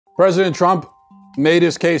President Trump made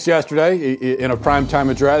his case yesterday in a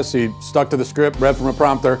primetime address. He stuck to the script, read from a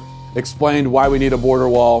prompter, explained why we need a border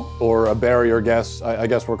wall or a barrier, I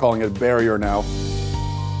guess we're calling it a barrier now.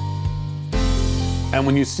 And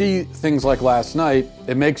when you see things like last night,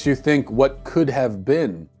 it makes you think what could have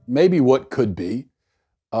been, maybe what could be,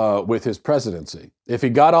 with his presidency. If he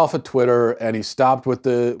got off of Twitter and he stopped with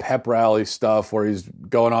the pep rally stuff where he's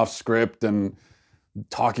going off script and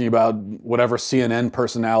talking about whatever CNN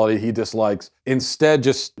personality he dislikes, instead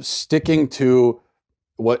just sticking to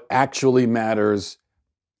what actually matters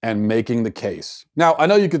and making the case. Now, I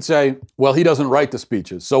know you could say, well, he doesn't write the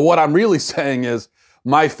speeches. So what I'm really saying is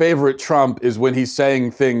my favorite Trump is when he's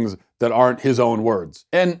saying things that aren't his own words.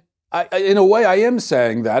 And in a way, I am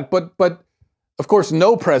saying that, but of course,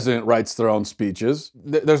 no president writes their own speeches.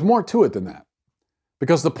 There's more to it than that.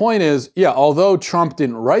 Because the point is, yeah, although Trump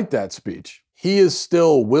didn't write that speech, he is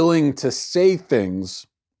still willing to say things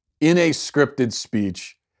in a scripted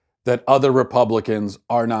speech that other Republicans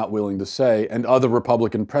are not willing to say, and other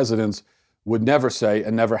Republican presidents would never say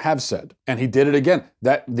and never have said. And he did it again.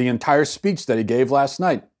 The entire speech that he gave last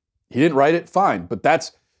night, he didn't write it, fine, but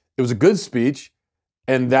it was a good speech.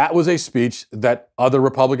 And that was a speech that other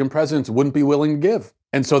Republican presidents wouldn't be willing to give.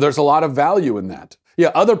 And so there's a lot of value in that.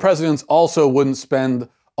 Yeah, other presidents also wouldn't spend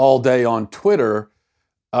all day on Twitter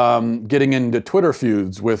getting into Twitter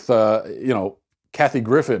feuds with, Kathy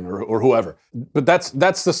Griffin or whoever. But that's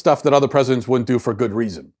the stuff that other presidents wouldn't do for good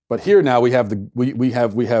reason. But here now we have we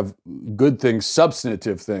have good things,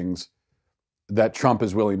 substantive things that Trump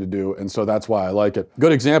is willing to do. And so that's why I like it.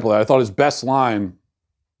 Good example. I thought his best line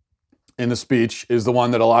in the speech is the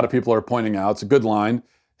one that a lot of people are pointing out. It's a good line.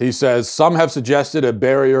 He says, "Some have suggested a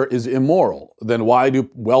barrier is immoral. Then why do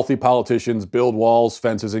wealthy politicians build walls,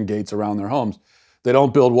 fences, and gates around their homes? They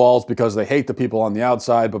don't build walls because they hate the people on the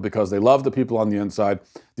outside, but because they love the people on the inside.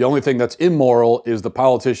 The only thing that's immoral is the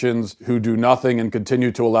politicians who do nothing and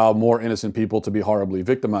continue to allow more innocent people to be horribly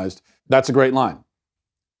victimized." That's a great line.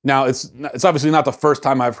 Now, it's obviously not the first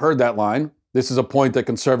time I've heard that line. This is a point that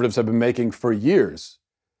conservatives have been making for years.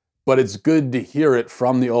 But it's good to hear it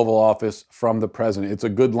from the Oval Office, from the president. It's a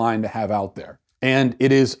good line to have out there. And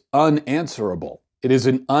it is unanswerable. It is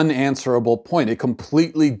an unanswerable point. It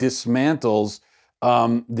completely dismantles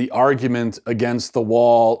the argument against the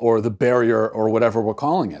wall or the barrier or whatever we're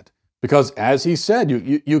calling it. Because as he said,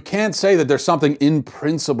 you can't say that there's something in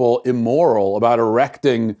principle immoral about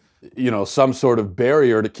erecting, some sort of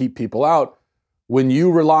barrier to keep people out when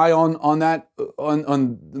you rely on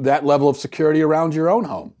that level of security around your own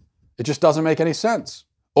home. It just doesn't make any sense.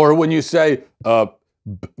 Or when you say,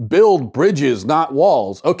 build bridges, not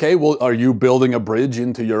walls. Okay, well, are you building a bridge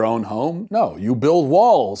into your own home? No, you build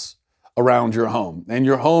walls around your home, and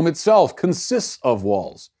your home itself consists of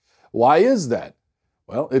walls. Why is that?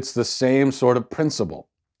 Well, it's the same sort of principle.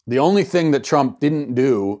 The only thing that Trump didn't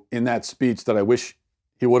do in that speech that I wish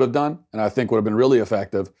he would have done, and I think would have been really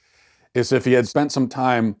effective, is if he had spent some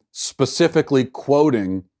time specifically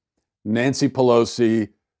quoting Nancy Pelosi,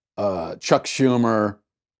 Chuck Schumer,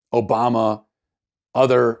 Obama,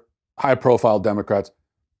 other high-profile Democrats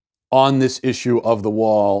on this issue of the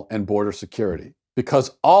wall and border security.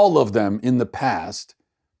 Because all of them in the past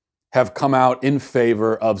have come out in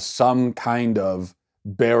favor of some kind of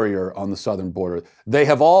barrier on the southern border. They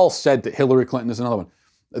have all said that Hillary Clinton is another one.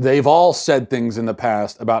 They've all said things in the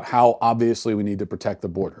past about how obviously we need to protect the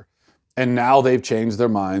border. And now they've changed their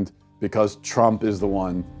mind because Trump is the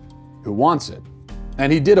one who wants it.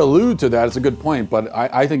 And he did allude to that. It's a good point, but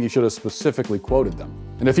I think he should have specifically quoted them.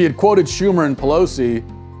 And if he had quoted Schumer and Pelosi,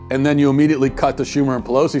 and then you immediately cut to Schumer and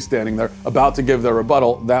Pelosi standing there about to give their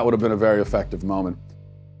rebuttal, that would have been a very effective moment.